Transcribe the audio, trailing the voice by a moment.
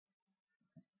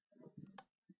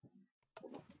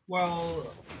Well,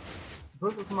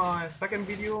 this is my second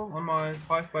video on my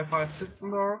 5x5 piston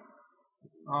door.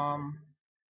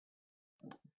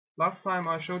 Last time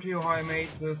I showed you how I made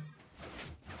this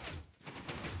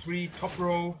 3 top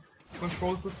row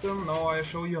control system. Now I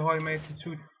show you how I made the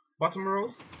 2 bottom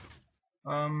rows.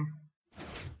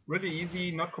 Really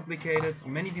easy, not complicated,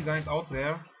 many designs out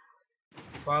there,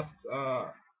 but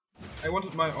I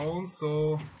wanted my own,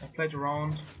 so I played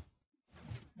around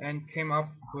and came up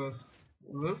with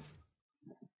this.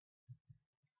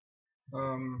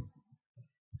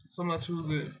 Similar to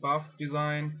the above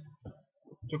design,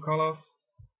 2 colors.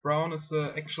 Brown is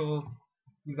the actual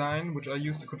design which I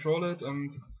use to control it,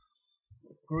 and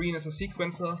green is a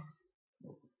sequencer.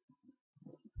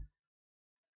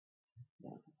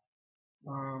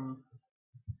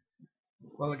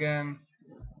 Well, again,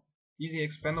 easy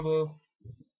expandable,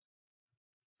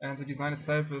 and the design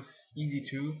itself is easy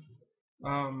too.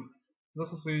 This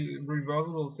is the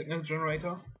reversible signal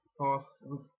generator, because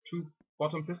the 2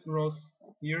 bottom piston rows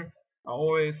here are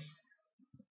always,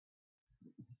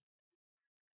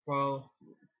 well,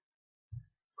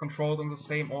 controlled in the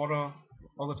same order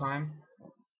all the time.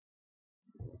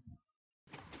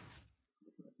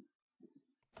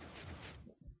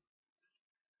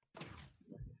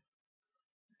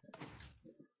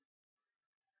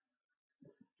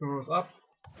 Two rows up.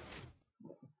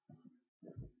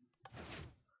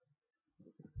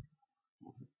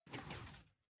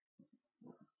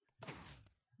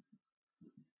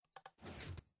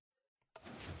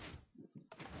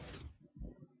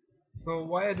 So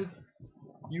why do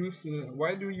you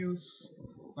use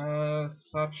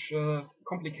such a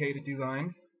complicated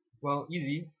design? Well,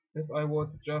 easy. If I would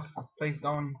just place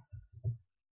down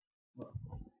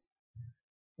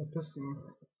a piston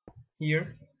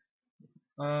here,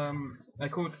 I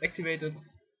could activate it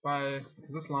by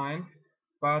this line,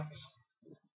 but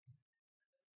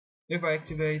if I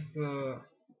activate the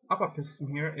upper piston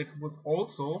here, it would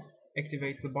also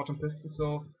activate the bottom piston,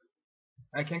 so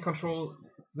I can control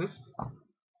this.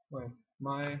 Wait,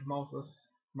 my mouse is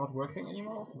not working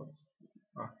anymore.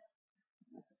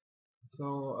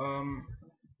 So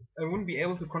I wouldn't be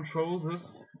able to control this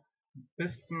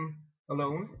piston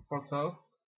alone for itself.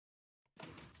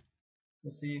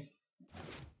 You see,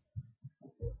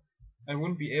 I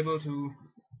wouldn't be able to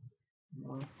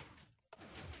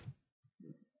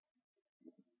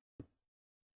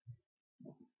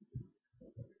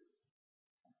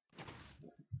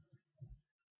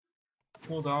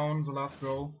pull down the last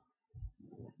row,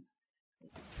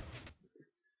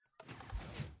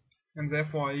 and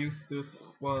therefore I use this,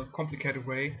 well, complicated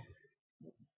way.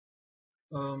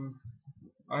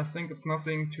 I think it's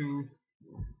nothing too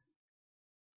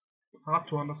hard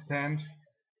to understand,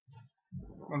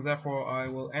 and therefore I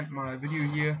will end my video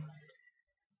here.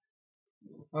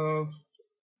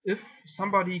 If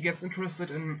somebody gets interested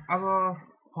in other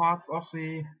parts of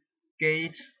the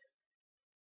gate,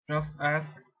 just ask.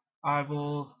 I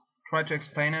will try to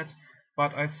explain it,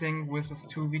 but I think with these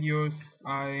 2 videos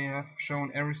I have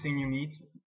shown everything you need.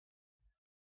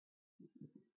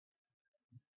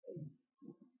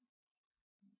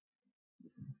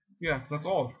 Yeah, that's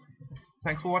all.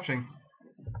 Thanks for watching.